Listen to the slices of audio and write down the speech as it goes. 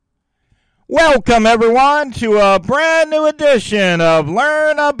Welcome, everyone, to a brand new edition of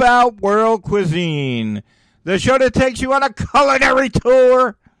Learn About World Cuisine, the show that takes you on a culinary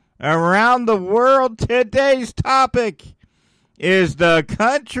tour around the world. Today's topic is the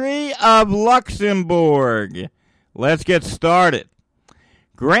country of Luxembourg. Let's get started.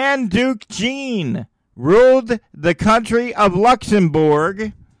 Grand Duke Jean ruled the country of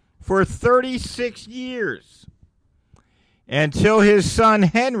Luxembourg for 36 years. Until his son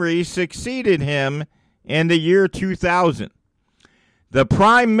Henry succeeded him in the year 2000. The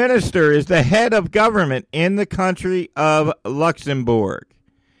Prime Minister is the head of government in the country of Luxembourg.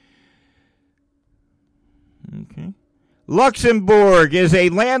 Okay. Luxembourg is a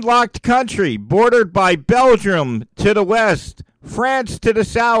landlocked country bordered by Belgium to the west, France to the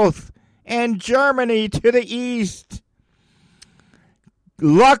south, and Germany to the east.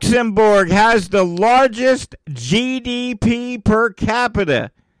 Luxembourg has the largest GDP per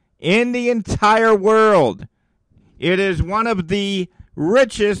capita in the entire world. It is one of the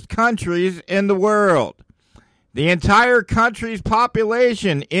richest countries in the world. The entire country's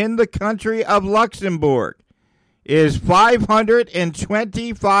population in the country of Luxembourg is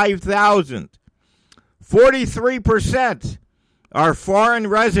 525,000. 43% are foreign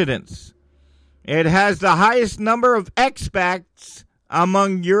residents. It has the highest number of expats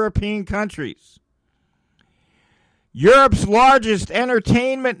among European countries. Europe's largest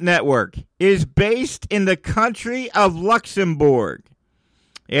entertainment network is based in the country of Luxembourg.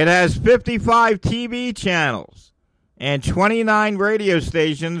 It has 55 TV channels and 29 radio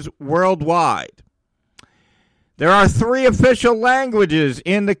stations worldwide. There are 3 official languages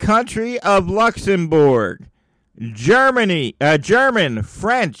in the country of Luxembourg. German,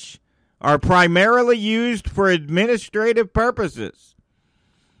 French are primarily used for administrative purposes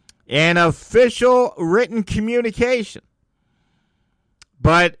and official written communication.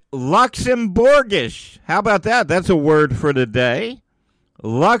 But Luxembourgish, how about that? That's a word for today.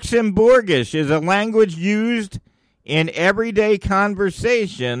 Luxembourgish is a language used in everyday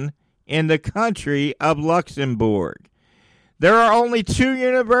conversation in the country of Luxembourg. There are only 2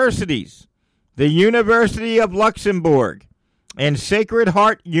 universities, the University of Luxembourg and Sacred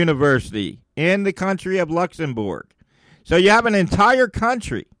Heart University in the country of Luxembourg. So you have an entire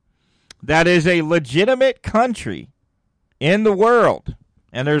country that is a legitimate country in the world,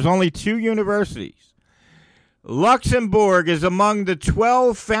 and there's only 2 universities. Luxembourg is among the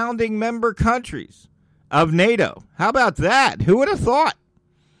 12 founding member countries of NATO. How about that? Who would have thought?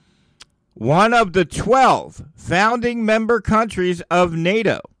 One of the 12 founding member countries of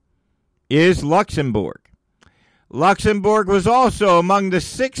NATO is Luxembourg. Luxembourg was also among the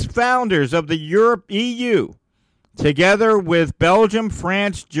 6 founders of the EU, together with Belgium,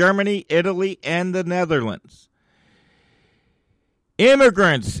 France, Germany, Italy, and the Netherlands.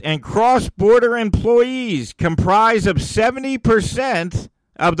 Immigrants and cross-border employees comprise of 70%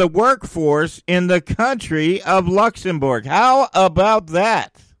 of the workforce in the country of Luxembourg. How about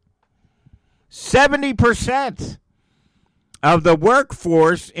that? 70% of the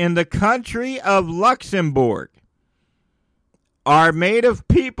workforce in the country of Luxembourg are made of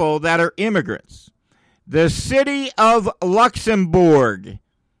people that are immigrants. The city of Luxembourg,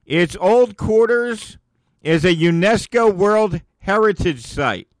 its old quarters, is a UNESCO World Heritage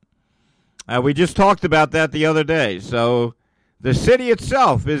Site. We just talked about that the other day. So the city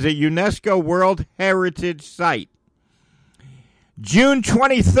itself is a UNESCO World Heritage Site. June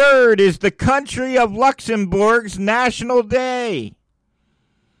 23rd is the country of Luxembourg's National Day.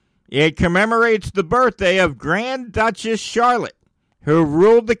 It commemorates the birthday of Grand Duchess Charlotte, who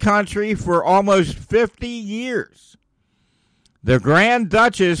ruled the country for almost 50 years. The Grand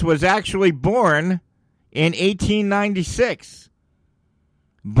Duchess was actually born in 1896,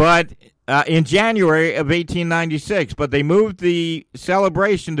 but in January of 1896, but they moved the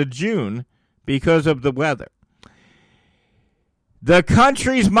celebration to June because of the weather. The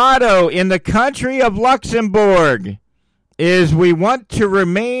country's motto in the country of Luxembourg is, "We want to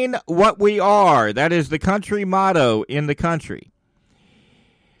remain what we are." That is the country motto in the country.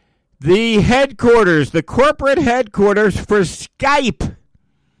 The headquarters, the corporate headquarters for Skype,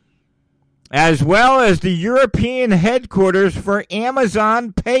 as well as the European headquarters for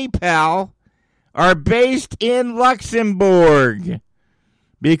Amazon, PayPal, are based in Luxembourg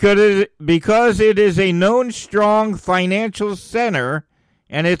because it is a known strong financial center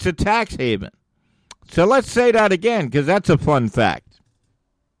and it's a tax haven. So let's say that again because that's a fun fact.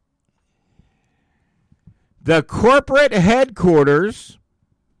 The corporate headquarters,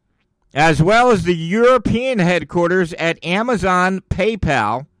 as well as the European headquarters at Amazon,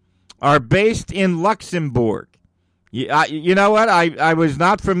 PayPal, are based in Luxembourg. You know what? I was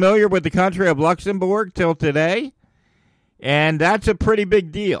not familiar with the country of Luxembourg till today, and that's a pretty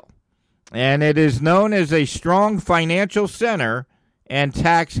big deal. And it is known as a strong financial center and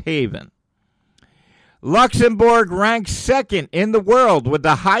tax haven. Luxembourg ranks second in the world with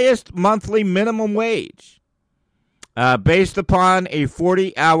the highest monthly minimum wage, based upon a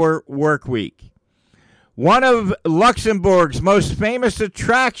 40-hour work week. One of Luxembourg's most famous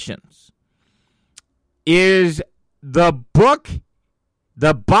attractions is the Bach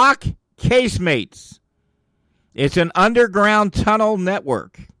Casemates. It's an underground tunnel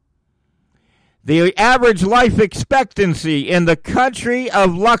network. The average life expectancy in the country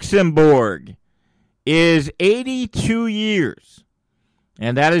of Luxembourg is 82 years,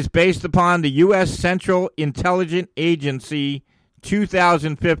 and that is based upon the U.S. Central Intelligence Agency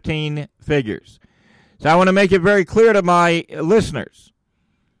 2015 figures. So I want to make it very clear to my listeners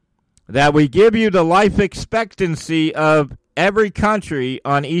that we give you the life expectancy of every country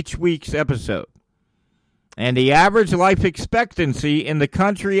on each week's episode. And the average life expectancy in the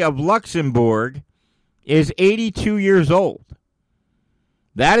country of Luxembourg is 82 years old.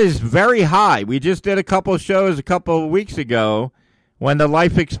 That is very high. We just did a couple of shows a couple of weeks ago when the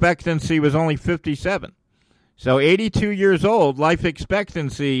life expectancy was only 57. So 82 years old, life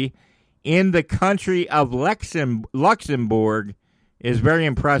expectancy in the country of Luxembourg is very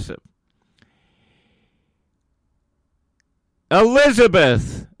impressive.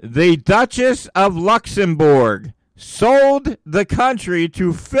 Elizabeth, the Duchess of Luxembourg, sold the country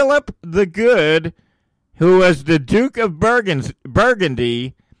to Philip the Good, who was the Duke of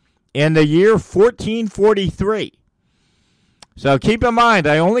Burgundy in the year 1443. So keep in mind,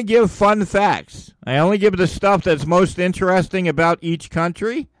 I only give fun facts. I only give the stuff that's most interesting about each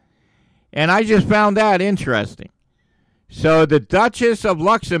country, and I just found that interesting. So the Duchess of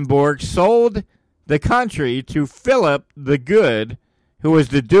Luxembourg sold the country to Philip the Good, who was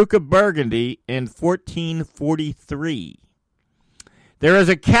the Duke of Burgundy in 1443. There is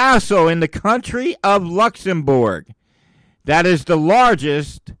a castle in the country of Luxembourg that is the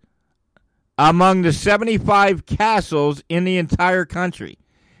largest among the 75 castles in the entire country.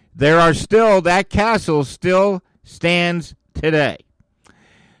 That castle still stands today.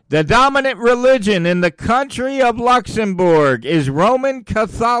 The dominant religion in the country of Luxembourg is Roman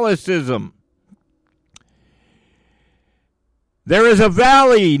Catholicism. There is a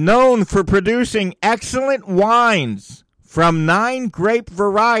valley known for producing excellent wines from 9 grape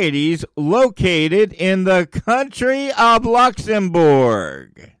varieties located in the country of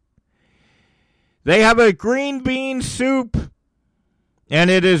Luxembourg. They have a green bean soup, and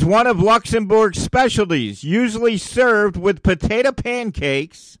it is one of Luxembourg's specialties, usually served with potato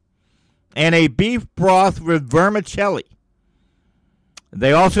pancakes and a beef broth with vermicelli.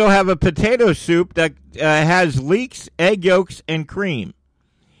 They also have a potato soup that has leeks, egg yolks, and cream.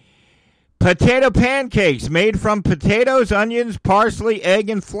 Potato pancakes made from potatoes, onions, parsley, egg,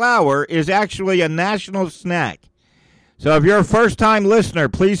 and flour is actually a national snack. So if you're a first-time listener,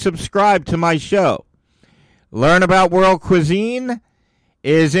 please subscribe to my show. Learn About World Cuisine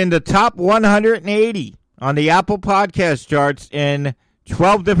is in the top 180 on the Apple Podcast charts in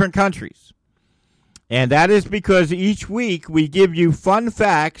 12 different countries. And that is because each week we give you fun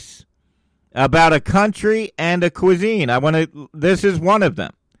facts about a country and a cuisine. This is one of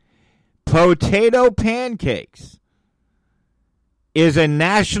them. Potato pancakes is a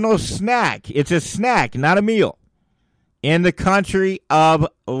national snack. It's a snack, not a meal, in the country of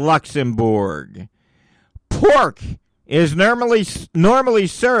Luxembourg. Pork is normally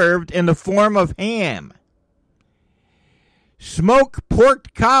served in the form of ham. Smoked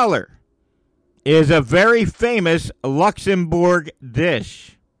pork collar is a very famous Luxembourg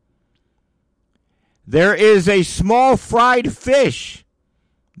dish. There is a small fried fish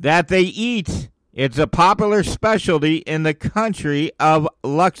that they eat. It's a popular specialty in the country of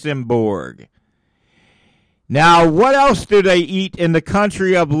Luxembourg. Now, what else do they eat in the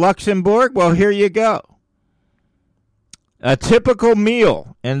country of Luxembourg? Well, here you go. A typical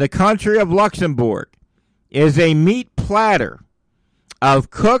meal in the country of Luxembourg is a meat platter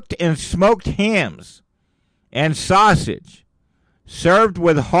of cooked and smoked hams and sausage, served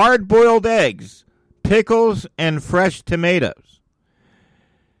with hard-boiled eggs, pickles, and fresh tomatoes.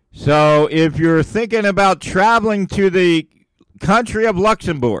 So if you're thinking about traveling to the country of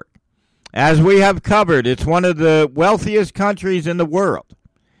Luxembourg, as we have covered, it's one of the wealthiest countries in the world.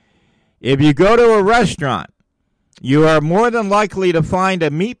 If you go to a restaurant, you are more than likely to find a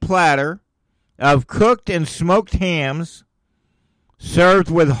meat platter of cooked and smoked hams,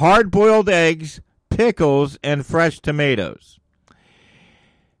 served with hard-boiled eggs, pickles, and fresh tomatoes.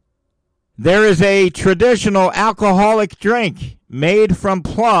 There is a traditional alcoholic drink made from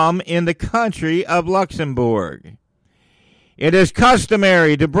plum in the country of Luxembourg. It is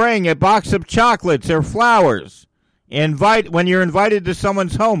customary to bring a box of chocolates or flowers when you're invited to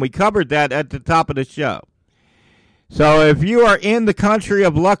someone's home. We covered that at the top of the show. So if you are in the country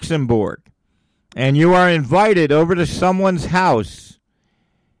of Luxembourg and you are invited over to someone's house,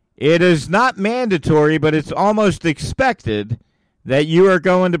 it is not mandatory, but it's almost expected that you are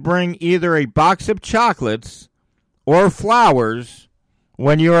going to bring either a box of chocolates or flowers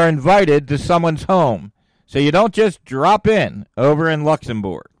when you are invited to someone's home. So you don't just drop in over in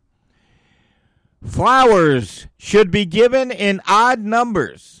Luxembourg. Flowers should be given in odd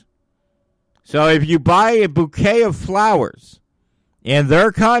numbers. So if you buy a bouquet of flowers in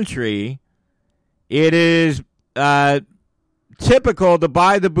their country, it is typical to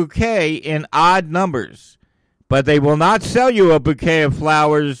buy the bouquet in odd numbers. But they will not sell you a bouquet of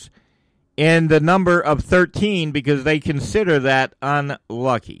flowers in the number of 13 because they consider that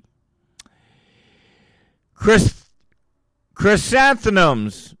unlucky.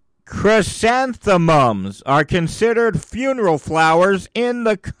 Chrysanthemums are considered funeral flowers in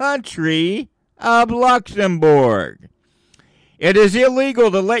the country of Luxembourg. It is illegal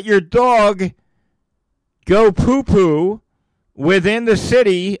to let your dog go poo-poo within the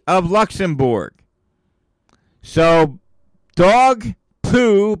city of Luxembourg. So dog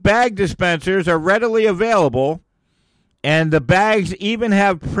poo bag dispensers are readily available, and the bags even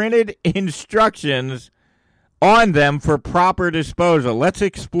have printed instructions on them for proper disposal. Let's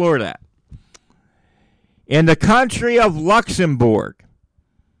explore that. In the country of Luxembourg,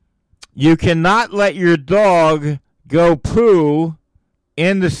 you cannot let your dog go poo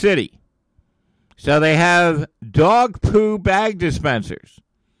in the city. So they have dog poo bag dispensers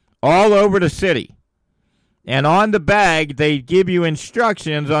all over the city. And on the bag, they give you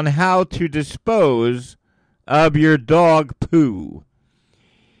instructions on how to dispose of your dog poo.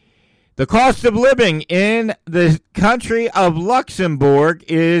 The cost of living in the country of Luxembourg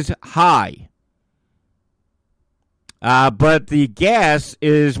is high. But the gas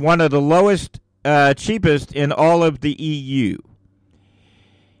is one of the lowest, cheapest in all of the EU.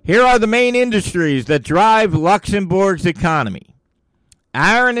 Here are the main industries that drive Luxembourg's economy: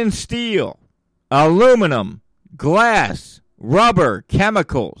 iron and steel, aluminum, glass, rubber,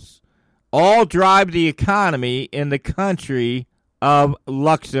 chemicals, all drive the economy in the country of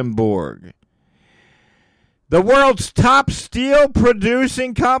Luxembourg. The world's top steel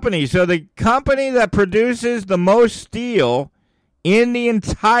producing company, so the company that produces the most steel in the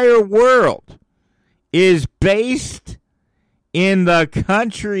entire world, is based in the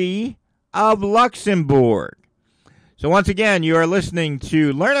country of Luxembourg. So once again, you are listening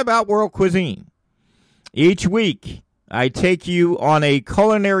to Learn About World Cuisine. Each week, I take you on a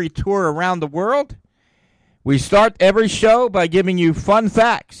culinary tour around the world. We start every show by giving you fun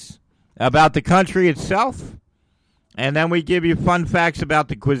facts about the country itself, and then we give you fun facts about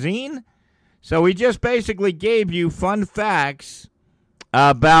the cuisine. So we just basically gave you fun facts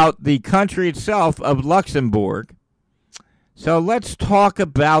about the country itself of Luxembourg. So let's talk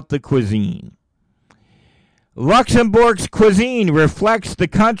about the cuisine. Luxembourg's cuisine reflects the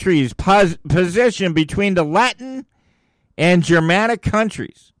country's position between the Latin and Germanic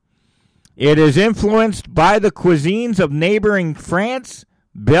countries. It is influenced by the cuisines of neighboring France,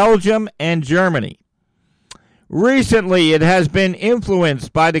 Belgium, and Germany. Recently, it has been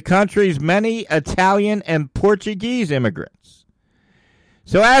influenced by the country's many Italian and Portuguese immigrants.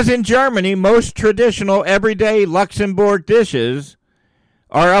 So as in Germany, most traditional everyday Luxembourg dishes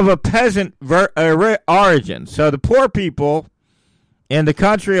are of a peasant origin. So the poor people in the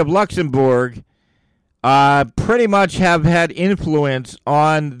country of Luxembourg pretty much have had influence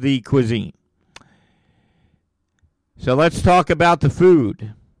on the cuisine. So let's talk about the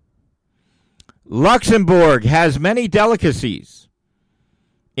food. Luxembourg has many delicacies.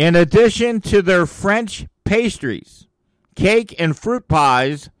 In addition to their French pastries, cake, and fruit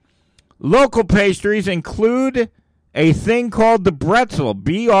pies, local pastries include a thing called the bretzel,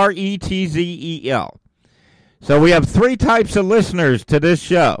 B-R-E-T-Z-E-L. So we have three types of listeners to this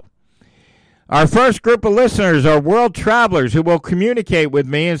show. Our first group of listeners are world travelers who will communicate with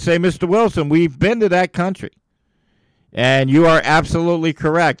me and say, Mr. Wilson, we've been to that country. And you are absolutely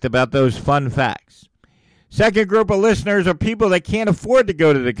correct about those fun facts. Second group of listeners are people that can't afford to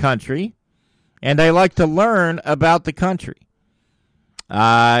go to the country, and they like to learn about the country.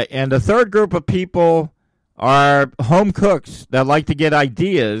 And the third group of people are home cooks that like to get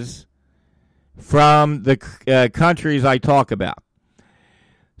ideas from the countries I talk about.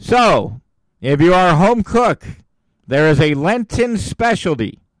 So, if you are a home cook, there is a Lenten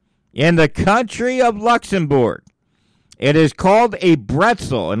specialty in the country of Luxembourg. It is called a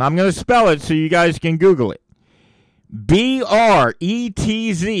bretzel, and I'm going to spell it so you guys can Google it. Bretzel.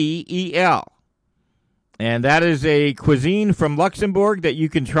 And that is a cuisine from Luxembourg that you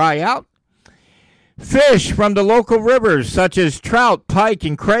can try out. Fish from the local rivers, such as trout, pike,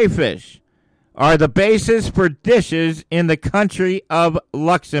 and crayfish, are the basis for dishes in the country of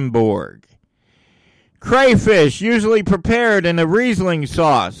Luxembourg. Crayfish, usually prepared in a Riesling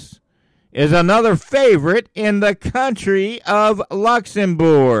sauce, is another favorite in the country of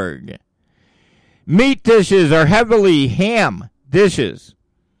Luxembourg. Meat dishes are heavily ham dishes.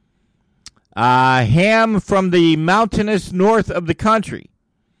 Ham from the mountainous north of the country.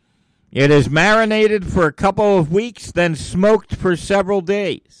 It is marinated for a couple of weeks, then smoked for several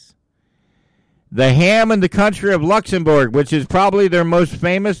days. The ham in the country of Luxembourg, which is probably their most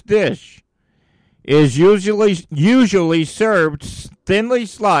famous dish, is usually served thinly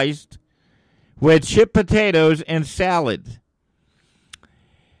sliced with chipped potatoes and salad.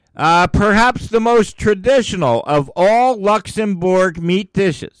 Perhaps the most traditional of all Luxembourg meat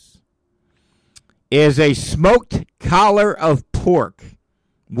dishes is a smoked collar of pork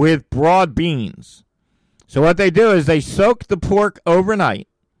with broad beans. So what they do is they soak the pork overnight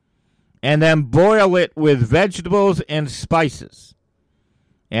and then boil it with vegetables and spices.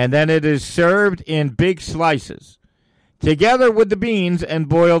 And then it is served in big slices, together with the beans and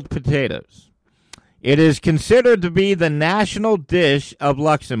boiled potatoes. It is considered to be the national dish of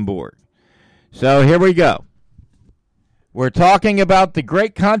Luxembourg. So here we go. We're talking about the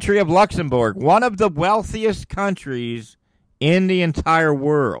great country of Luxembourg, one of the wealthiest countries in the entire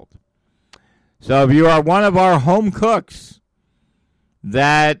world. So if you are one of our home cooks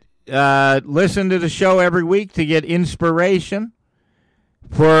that listen to the show every week to get inspiration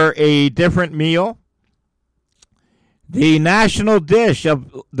for a different meal, the national dish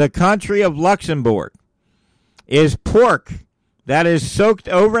of the country of Luxembourg is pork that is soaked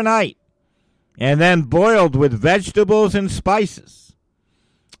overnight and then boiled with vegetables and spices.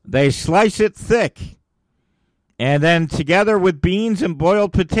 They slice it thick, and then together with beans and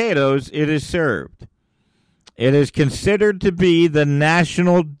boiled potatoes, it is served. It is considered to be the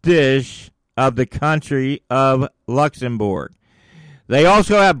national dish of the country of Luxembourg. They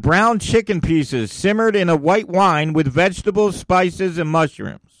also have brown chicken pieces simmered in a white wine with vegetables, spices, and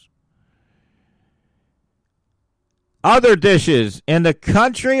mushrooms. Other dishes in the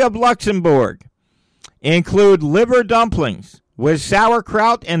country of Luxembourg include liver dumplings with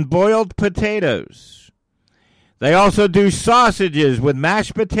sauerkraut and boiled potatoes. They also do sausages with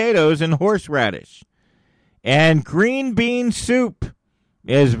mashed potatoes and horseradish. And green bean soup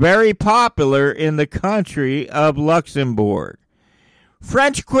is very popular in the country of Luxembourg.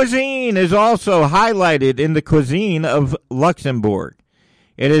 French cuisine is also highlighted in the cuisine of Luxembourg.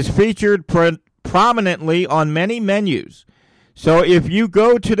 It is featured prominently on many menus. So if you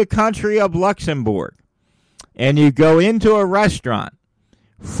go to the country of Luxembourg and you go into a restaurant,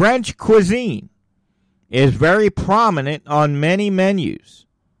 French cuisine is very prominent on many menus,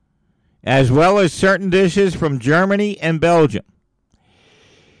 as well as certain dishes from Germany and Belgium.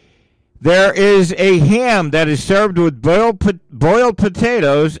 There is a ham that is served with boiled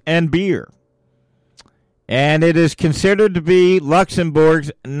potatoes and beer, and it is considered to be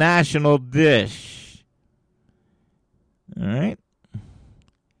Luxembourg's national dish. All right.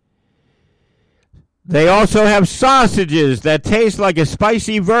 They also have sausages that taste like a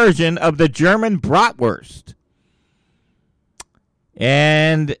spicy version of the German bratwurst.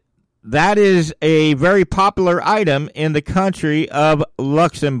 And that is a very popular item in the country of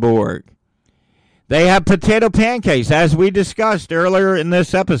Luxembourg. They have potato pancakes, as we discussed earlier in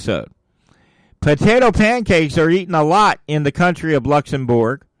this episode. Potato pancakes are eaten a lot in the country of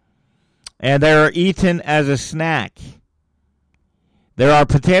Luxembourg, and they are eaten as a snack. There are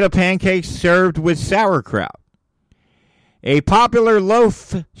potato pancakes served with sauerkraut. A popular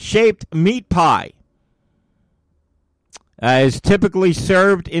loaf-shaped meat pie is typically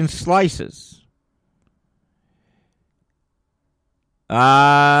served in slices.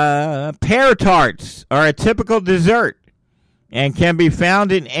 Pear tarts are a typical dessert and can be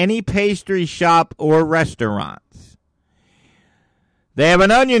found in any pastry shop or restaurants. They have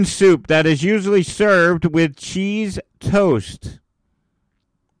an onion soup that is usually served with cheese toast.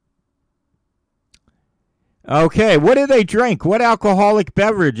 Okay, what do they drink? What alcoholic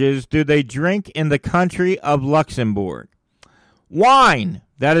beverages do they drink in the country of Luxembourg? Wine,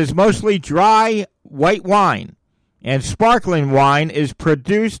 that is mostly dry white wine, and sparkling wine is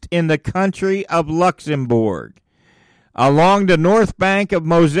produced in the country of Luxembourg, along the north bank of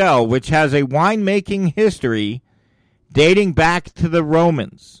Moselle, which has a winemaking history dating back to the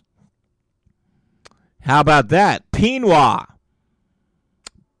Romans. How about that? Pinot.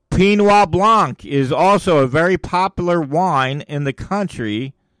 Pinot Blanc is also a very popular wine in the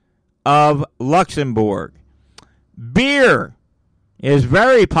country of Luxembourg. Beer is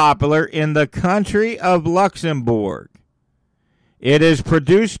very popular in the country of Luxembourg. It is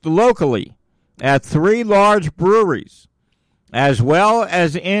produced locally at 3 large breweries, as well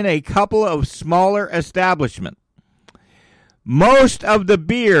as in a couple of smaller establishments. Most of the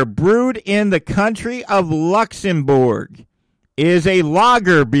beer brewed in the country of Luxembourg is a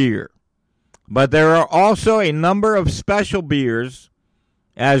lager beer, but there are also a number of special beers,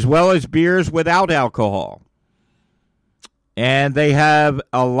 as well as beers without alcohol. And they have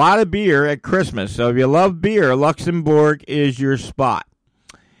a lot of beer at Christmas. So if you love beer, Luxembourg is your spot.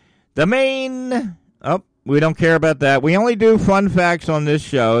 The main... Oh, we don't care about that. We only do fun facts on this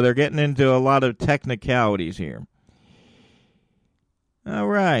show. They're getting into a lot of technicalities here. All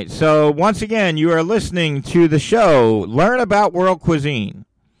right. So once again, you are listening to the show, Learn About World Cuisine.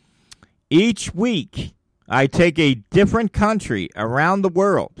 Each week, I take a different country around the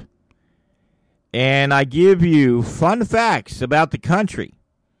world, and I give you fun facts about the country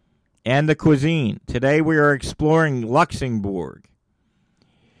and the cuisine. Today we are exploring Luxembourg.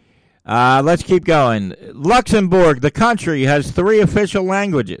 Let's keep going. Luxembourg, the country, has 3 official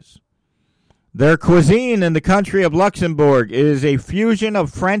languages. Their cuisine in the country of Luxembourg is a fusion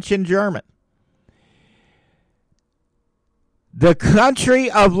of French and German. The country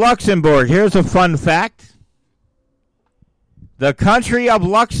of Luxembourg, here's a fun fact. The country of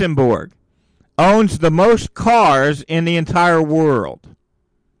Luxembourg owns the most cars in the entire world.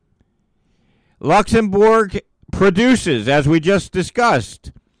 Luxembourg produces, as we just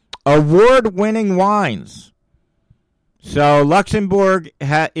discussed, award-winning wines. So Luxembourg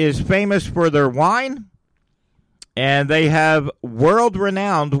is famous for their wine, and they have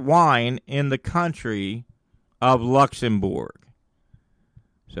world-renowned wine in the country of Luxembourg.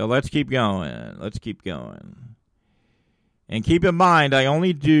 So let's keep going. Let's keep going. And keep in mind, I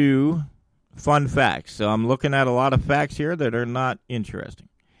only do fun facts. So I'm looking at a lot of facts here that are not interesting.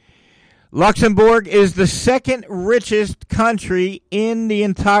 Luxembourg is the second richest country in the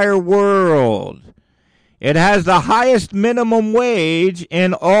entire world. It has the highest minimum wage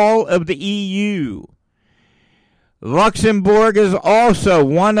in all of the EU. Luxembourg is also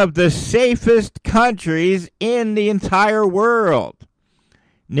one of the safest countries in the entire world.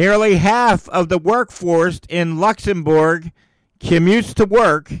 Nearly half of the workforce in Luxembourg commutes to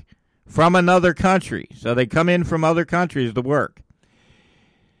work from another country. So they come in from other countries to work.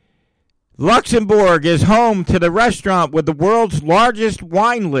 Luxembourg is home to the restaurant with the world's largest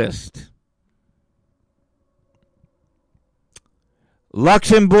wine list.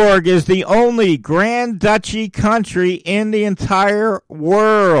 Luxembourg is the only Grand Duchy country in the entire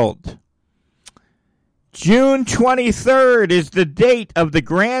world. June 23rd is the date of the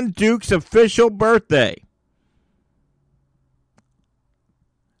Grand Duke's official birthday.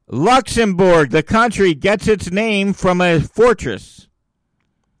 Luxembourg, the country, gets its name from a fortress.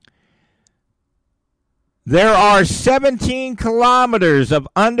 There are 17 kilometers of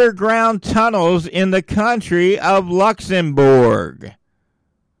underground tunnels in the country of Luxembourg.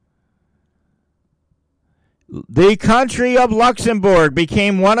 The country of Luxembourg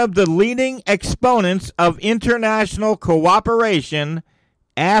became one of the leading exponents of international cooperation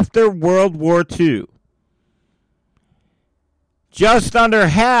after World War II. Just under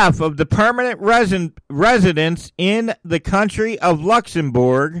half of the permanent residents in the country of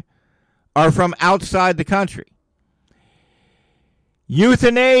Luxembourg are from outside the country.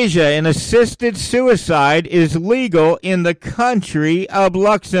 Euthanasia and assisted suicide is legal in the country of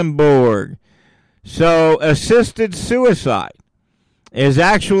Luxembourg. So assisted suicide is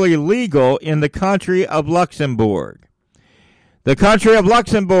actually legal in the country of Luxembourg. The country of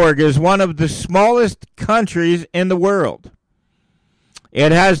Luxembourg is one of the smallest countries in the world.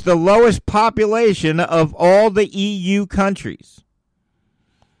 It has the lowest population of all the EU countries.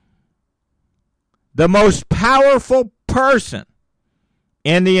 The most powerful person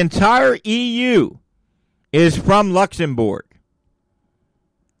in the entire EU is from Luxembourg.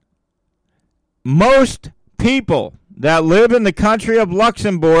 Most people that live in the country of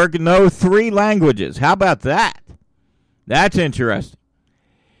Luxembourg know 3 languages. How about that? That's interesting.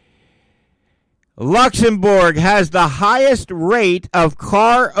 Luxembourg has the highest rate of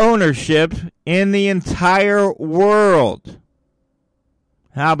car ownership in the entire world.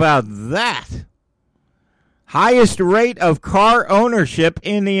 How about that? Highest rate of car ownership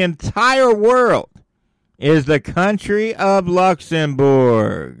in the entire world is the country of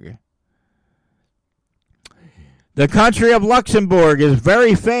Luxembourg. The country of Luxembourg is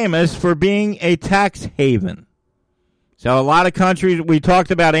very famous for being a tax haven. So a lot of countries, we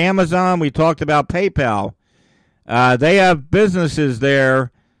talked about Amazon, we talked about PayPal. They have businesses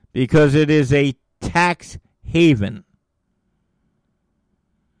there because it is a tax haven.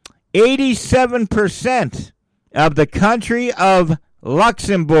 87% of the country of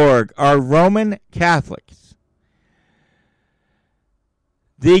Luxembourg are Roman Catholics.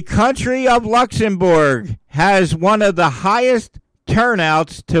 The country of Luxembourg has one of the highest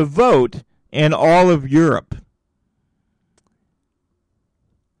turnouts to vote in all of Europe.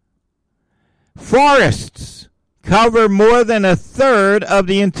 Forests cover more than a third of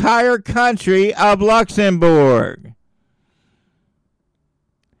the entire country of Luxembourg.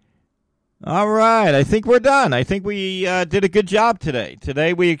 All right, I think we're done. I think we did a good job today.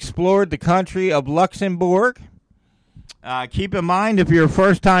 Today we explored the country of Luxembourg. Keep in mind, if you're a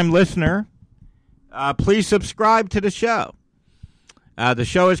first-time listener, please subscribe to the show. The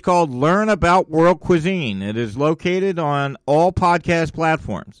show is called Learn About World Cuisine. It is located on all podcast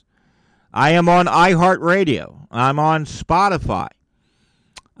platforms. I am on iHeartRadio. I'm on Spotify.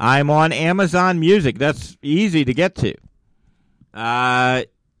 I'm on Amazon Music. That's easy to get to.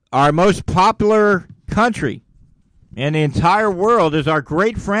 Our most popular country in the entire world is our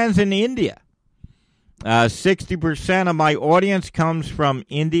great friends in India. 60% of my audience comes from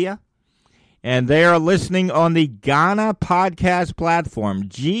India, and they are listening on the Gaana podcast platform,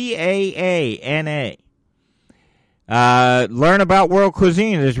 Gaana. Learn About World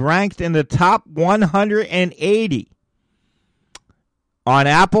Cuisine is ranked in the top 180 on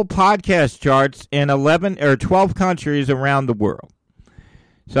Apple Podcast charts in 12 countries around the world.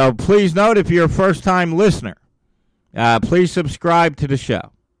 So please note, if you're a first-time listener, please subscribe to the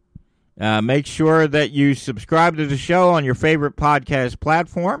show. Make sure that you subscribe to the show on your favorite podcast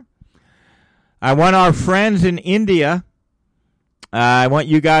platform. I want our friends in India, I want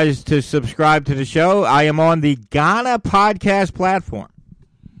you guys to subscribe to the show. I am on the Gaana podcast platform,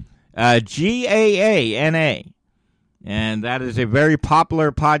 Gaana, and that is a very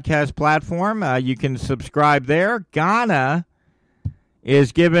popular podcast platform. You can subscribe there. Gaana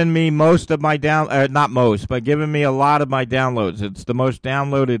is giving me most of my not most, but giving me a lot of my downloads. It's the most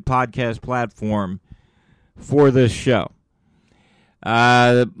downloaded podcast platform for this show.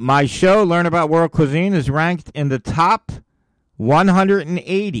 My show, Learn About World Cuisine, is ranked in the top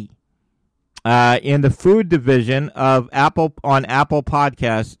 180 in the food division of Apple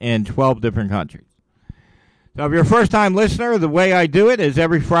Podcasts in 12 different countries. So if you're a first-time listener, the way I do it is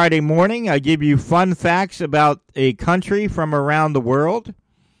every Friday morning I give you fun facts about a country from around the world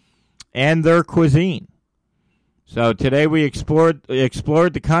and their cuisine. So today we explored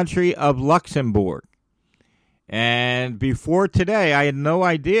the country of Luxembourg. And before today, I had no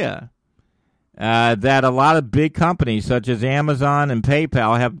idea that a lot of big companies such as Amazon and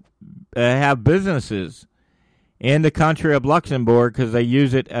PayPal have businesses in the country of Luxembourg because they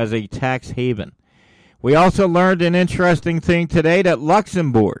use it as a tax haven. We also learned an interesting thing today, that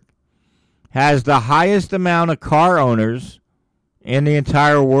Luxembourg has the highest amount of car owners in the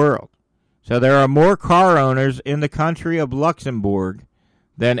entire world. So there are more car owners in the country of Luxembourg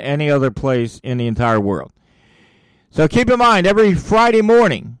than any other place in the entire world. So keep in mind, every Friday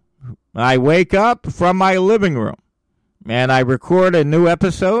morning, I wake up from my living room and I record a new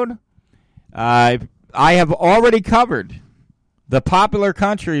episode. I have already covered the popular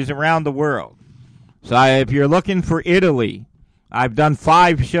countries around the world. So if you're looking for Italy, I've done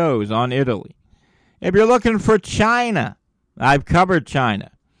 5 shows on Italy. If you're looking for China, I've covered China.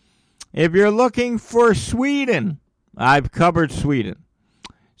 If you're looking for Sweden, I've covered Sweden.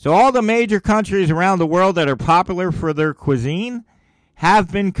 So all the major countries around the world that are popular for their cuisine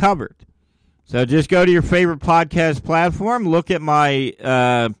have been covered. So just go to your favorite podcast platform, look at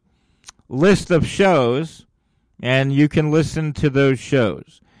my list of shows, and you can listen to those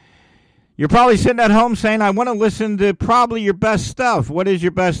shows. You're probably sitting at home saying, I want to listen to probably your best stuff. What is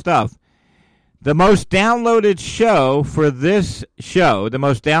your best stuff? The most downloaded show for this show, the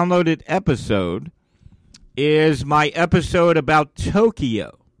most downloaded episode, is my episode about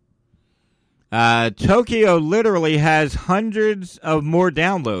Tokyo. Tokyo literally has hundreds of more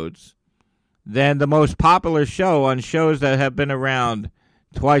downloads than the most popular show on shows that have been around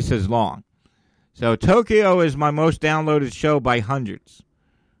twice as long. So Tokyo is my most downloaded show by hundreds.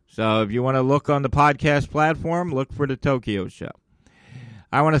 So if you want to look on the podcast platform, look for the Tokyo Show.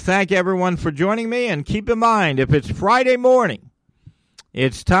 I want to thank everyone for joining me, and keep in mind, if it's Friday morning,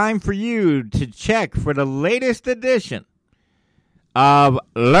 it's time for you to check for the latest edition of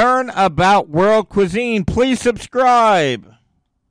Learn About World Cuisine. Please subscribe.